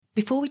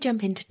Before we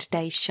jump into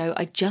today's show,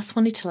 I just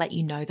wanted to let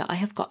you know that I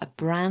have got a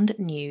brand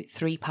new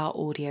 3-part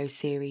audio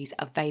series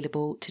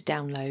available to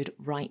download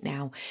right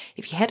now.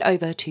 If you head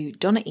over to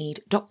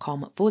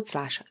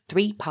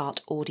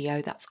donnaeade.com/3-part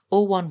audio, that's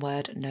all one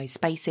word, no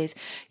spaces,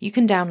 you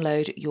can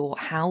download your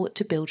How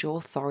to Build Your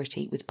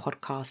Authority with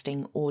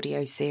Podcasting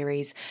audio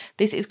series.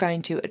 This is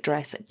going to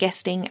address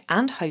guesting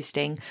and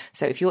hosting.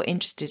 So if you're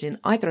interested in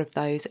either of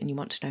those and you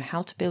want to know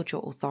how to build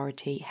your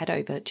authority, head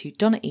over to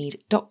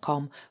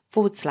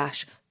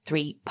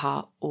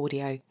donnaeade.com/3-part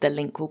audio. The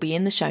link will be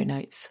in the show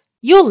notes.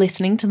 You're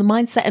listening to the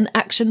Mindset and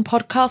Action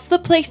Podcast, the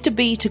place to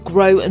be to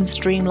grow and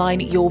streamline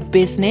your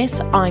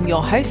business. I'm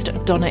your host,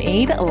 Donna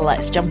Eade.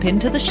 Let's jump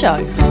into the show.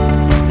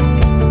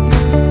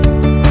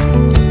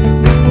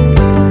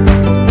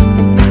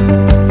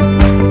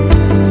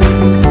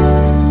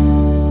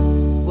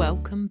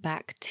 Welcome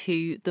back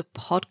to the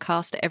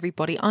podcast,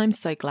 everybody. I'm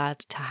so glad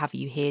to have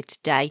you here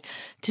today.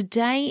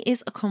 Today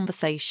is a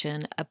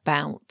conversation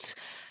about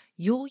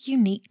your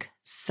unique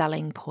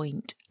selling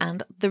point.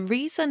 And the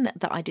reason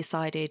that I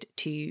decided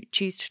to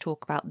choose to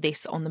talk about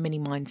this on the Mini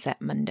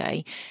Mindset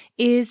Monday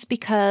is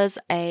because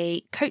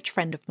a coach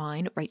friend of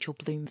mine, Rachel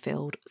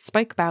Bloomfield,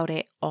 spoke about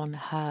it on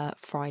her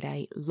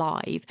Friday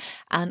Live.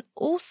 And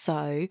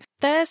also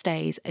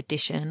Thursday's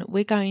edition,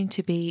 we're going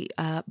to be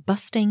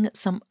busting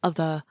some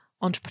other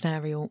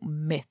entrepreneurial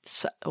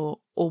myths, or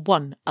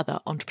one other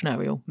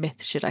entrepreneurial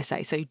myth, should I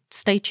say. So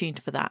stay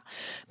tuned for that.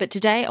 But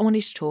today I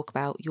wanted to talk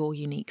about your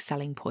unique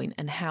selling point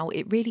and how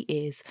it really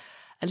is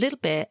a little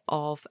bit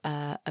of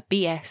a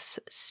BS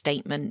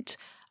statement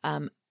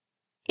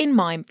in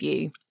my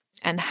view,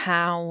 and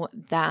how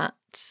that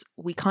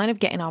we kind of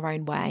get in our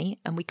own way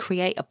and we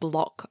create a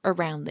block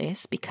around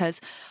this,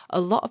 because a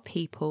lot of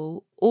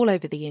people all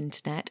over the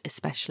internet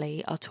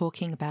especially are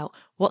talking about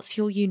what's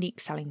your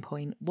unique selling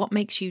point, what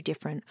makes you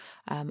different,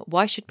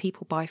 why should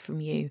people buy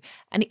from you?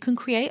 And it can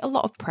create a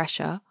lot of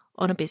pressure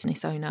on a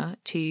business owner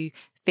to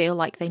feel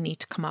like they need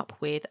to come up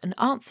with an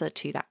answer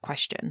to that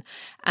question.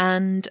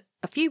 And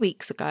a few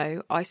weeks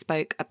ago I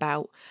spoke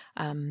about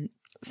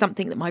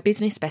something that my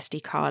business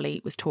bestie Carly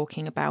was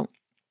talking about,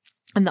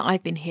 and that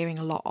I've been hearing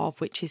a lot of,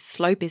 which is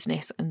slow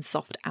business and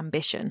soft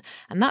ambition.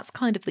 And that's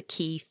kind of the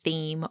key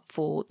theme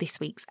for this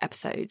week's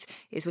episodes,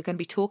 is we're going to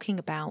be talking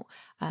about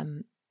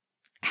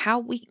how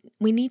we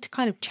need to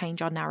kind of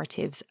change our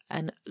narratives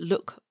and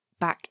look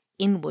back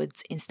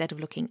inwards instead of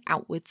looking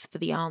outwards for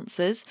the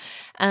answers.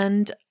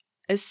 And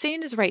as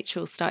soon as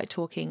Rachel started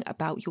talking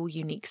about your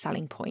unique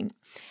selling point,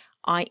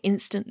 I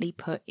instantly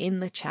put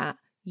in the chat,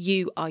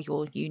 you are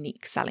your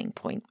unique selling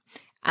point.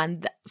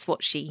 And that's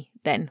what she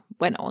then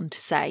went on to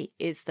say,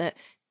 is that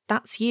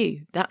that's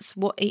you. That's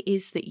what it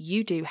is that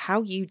you do.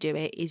 How you do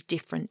it is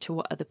different to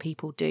what other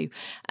people do.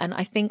 And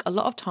I think a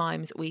lot of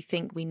times we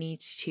think we need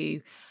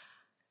to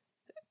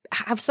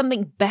have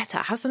something better,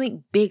 have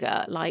something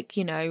bigger, like,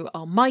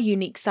 oh, my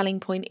unique selling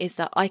point is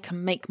that I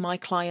can make my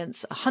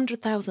clients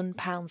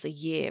 £100,000 a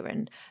year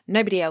and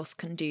nobody else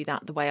can do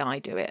that the way I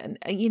do it. And,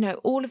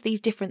 all of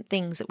these different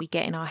things that we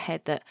get in our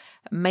head that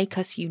make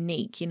us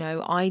unique.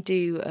 I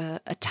do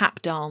a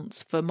tap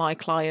dance for my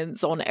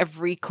clients on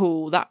every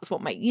call. That's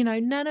what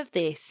none of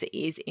this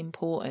is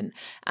important.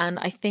 And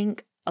I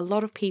think a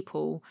lot of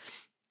people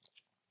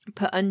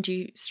put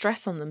undue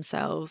stress on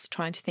themselves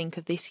trying to think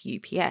of this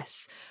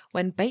UPS,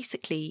 when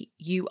basically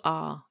you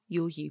are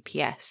your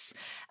UPS.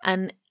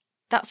 And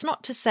that's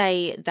not to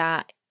say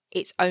that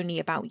it's only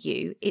about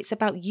you. It's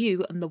about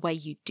you and the way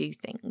you do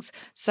things.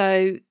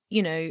 So,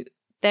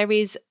 there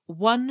is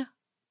one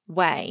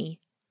way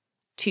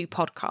to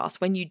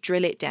podcast when you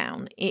drill it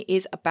down. It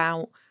is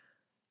about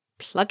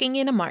plugging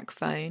in a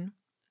microphone,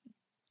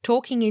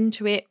 talking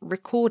into it,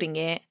 recording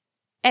it,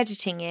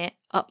 editing it,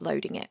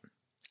 uploading it.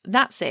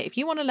 That's it. If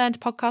you want to learn to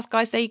podcast,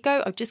 guys, there you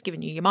go. I've just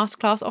given you your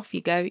masterclass. Off you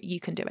go. You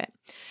can do it.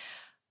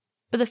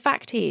 But the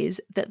fact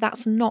is that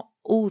that's not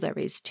all there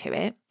is to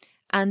it.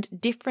 And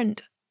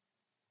different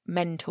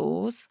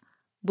mentors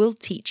will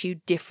teach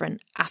you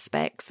different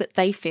aspects that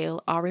they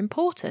feel are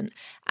important.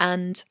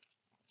 And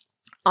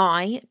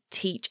I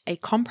teach a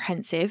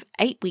comprehensive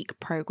 8-week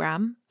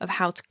program of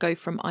how to go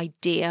from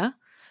idea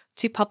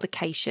to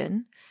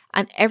publication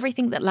and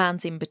everything that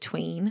lands in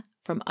between,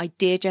 from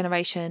idea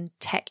generation,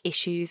 tech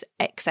issues,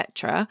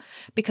 etc.,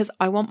 because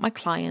I want my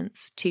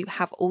clients to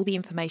have all the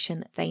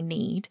information they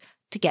need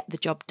to get the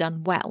job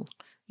done well,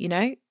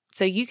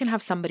 So you can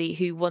have somebody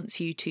who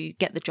wants you to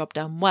get the job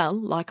done well,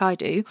 like I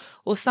do,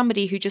 or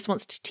somebody who just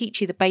wants to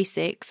teach you the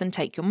basics and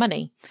take your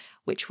money,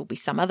 which will be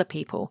some other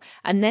people.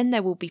 And then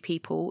there will be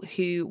people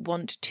who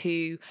want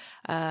to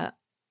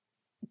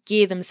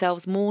gear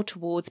themselves more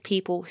towards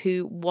people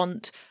who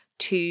want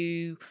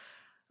to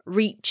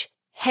reach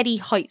heady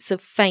heights of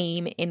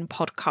fame in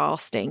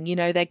podcasting.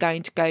 They're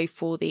going to go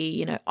for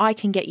the, I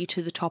can get you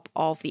to the top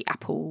of the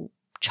Apple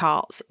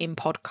charts in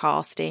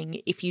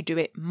podcasting if you do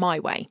it my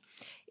way.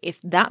 If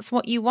that's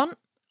what you want,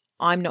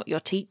 I'm not your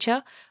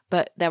teacher,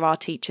 but there are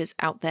teachers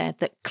out there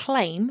that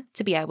claim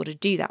to be able to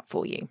do that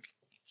for you.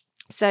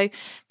 So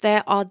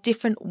there are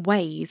different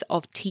ways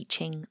of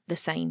teaching the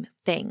same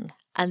thing.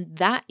 And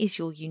that is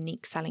your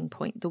unique selling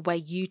point, the way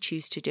you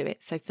choose to do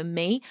it. So for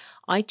me,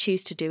 I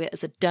choose to do it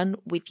as a done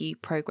with you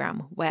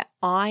program where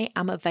I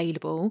am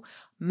available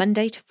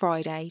Monday to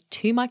Friday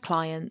to my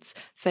clients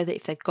so that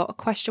if they've got a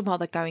question while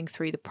they're going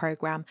through the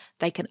program,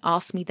 they can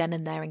ask me then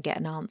and there and get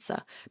an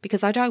answer.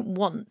 Because I don't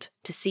want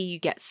to see you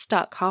get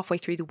stuck halfway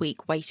through the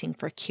week waiting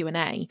for a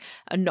Q&A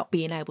and not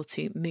being able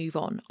to move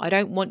on. I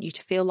don't want you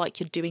to feel like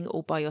you're doing it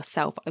all by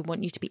yourself. I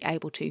want you to be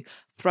able to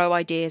throw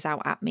ideas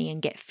out at me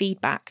and get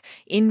feedback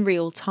in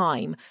real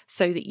time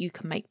so that you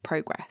can make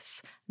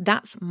progress.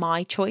 That's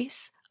my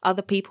choice.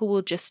 Other people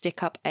will just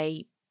stick up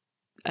a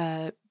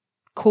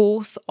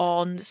course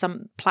on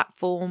some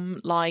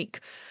platform like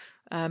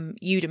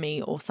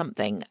Udemy or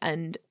something,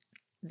 and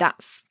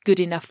that's good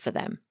enough for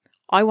them.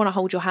 I want to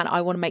hold your hand. I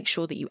want to make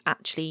sure that you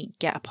actually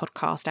get a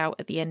podcast out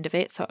at the end of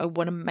it. So I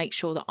want to make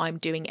sure that I'm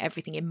doing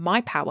everything in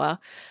my power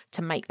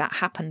to make that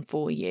happen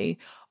for you.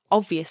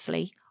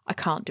 Obviously, I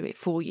can't do it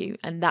for you.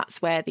 And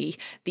that's where the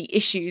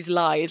issues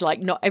lie, is like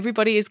not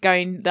everybody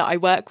that I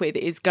work with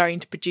is going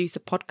to produce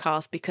a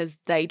podcast because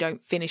they don't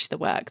finish the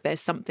work.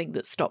 There's something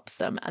that stops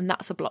them, and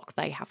that's a block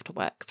they have to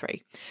work through.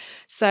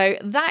 So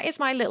that is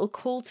my little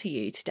call to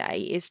you today,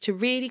 is to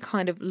really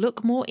kind of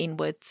look more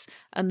inwards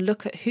and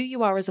look at who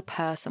you are as a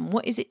person.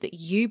 What is it that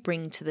you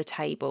bring to the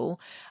table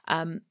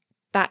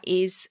that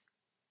is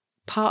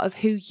part of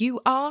who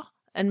you are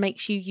and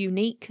makes you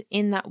unique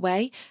in that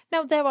way?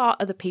 Now, there are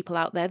other people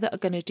out there that are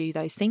going to do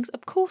those things.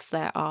 Of course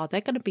there are.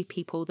 They're going to be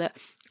people that,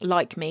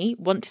 like me,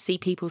 want to see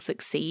people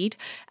succeed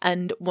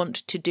and want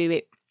to do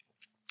it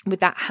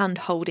with that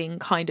hand-holding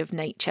kind of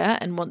nature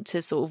and want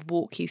to sort of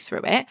walk you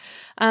through it.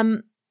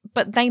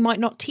 But they might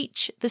not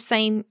teach the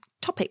same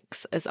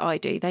topics as I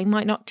do. They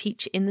might not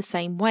teach in the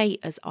same way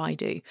as I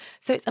do.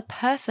 So it's a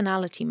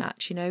personality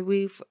match. You know,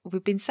 we've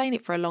been saying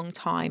it for a long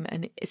time,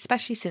 and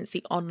especially since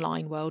the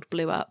online world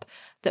blew up,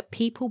 that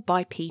people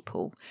buy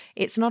people.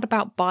 It's not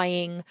about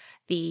buying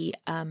the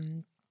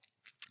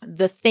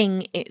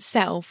thing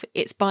itself,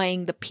 it's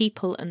buying the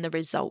people and the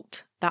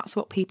result. That's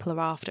what people are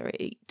after.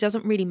 It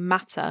doesn't really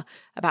matter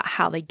about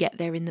how they get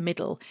there in the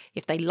middle.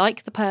 If they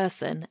like the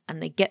person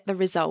and they get the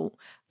result,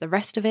 the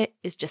rest of it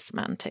is just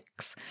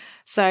semantics.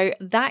 So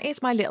that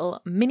is my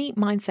little mini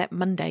Mindset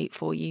Monday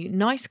for you.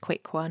 Nice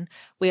quick one.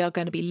 We are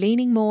going to be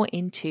leaning more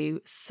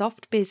into slow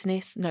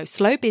business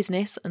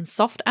and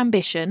soft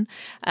ambition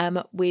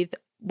with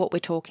what we're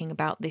talking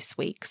about this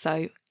week.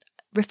 So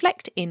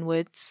reflect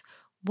inwards.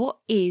 What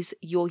is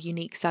your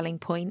unique selling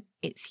point?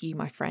 It's you,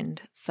 my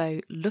friend.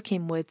 So look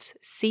inwards,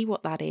 see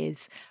what that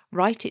is,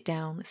 write it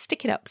down,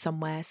 stick it up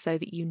somewhere so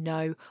that you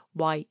know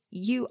why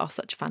you are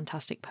such a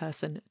fantastic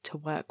person to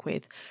work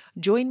with.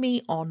 Join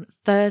me on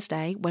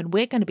Thursday when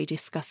we're going to be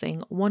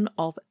discussing one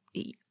of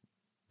the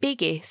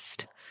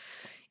biggest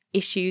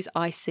issues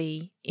I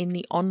see in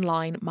the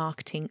online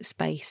marketing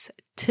space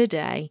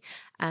today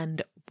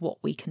and what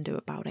we can do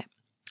about it.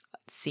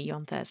 See you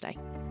on Thursday.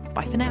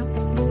 Bye for now.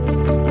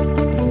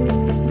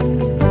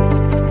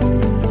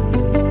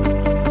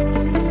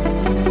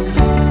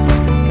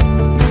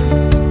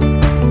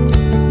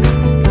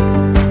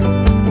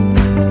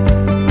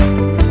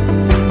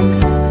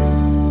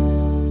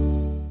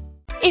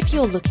 If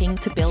you're looking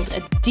to build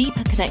a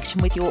deeper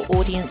connection with your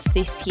audience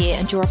this year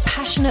and you're a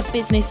passionate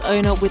business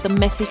owner with a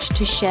message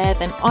to share,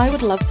 then I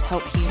would love to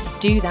help you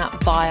do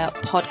that via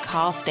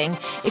podcasting.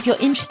 If you're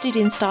interested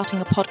in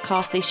starting a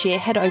podcast this year,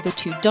 head over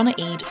to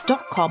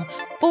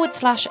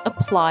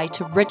donnaeade.com/apply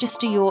to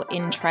register your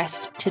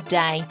interest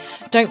today.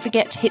 Don't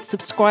forget to hit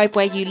subscribe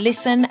where you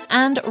listen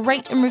and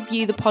rate and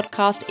review the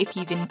podcast if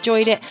you've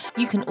enjoyed it.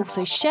 You can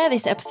also share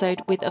this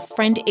episode with a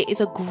friend. It is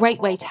a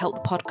great way to help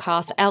the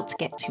podcast out to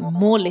get to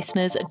more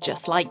listeners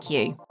just like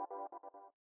you.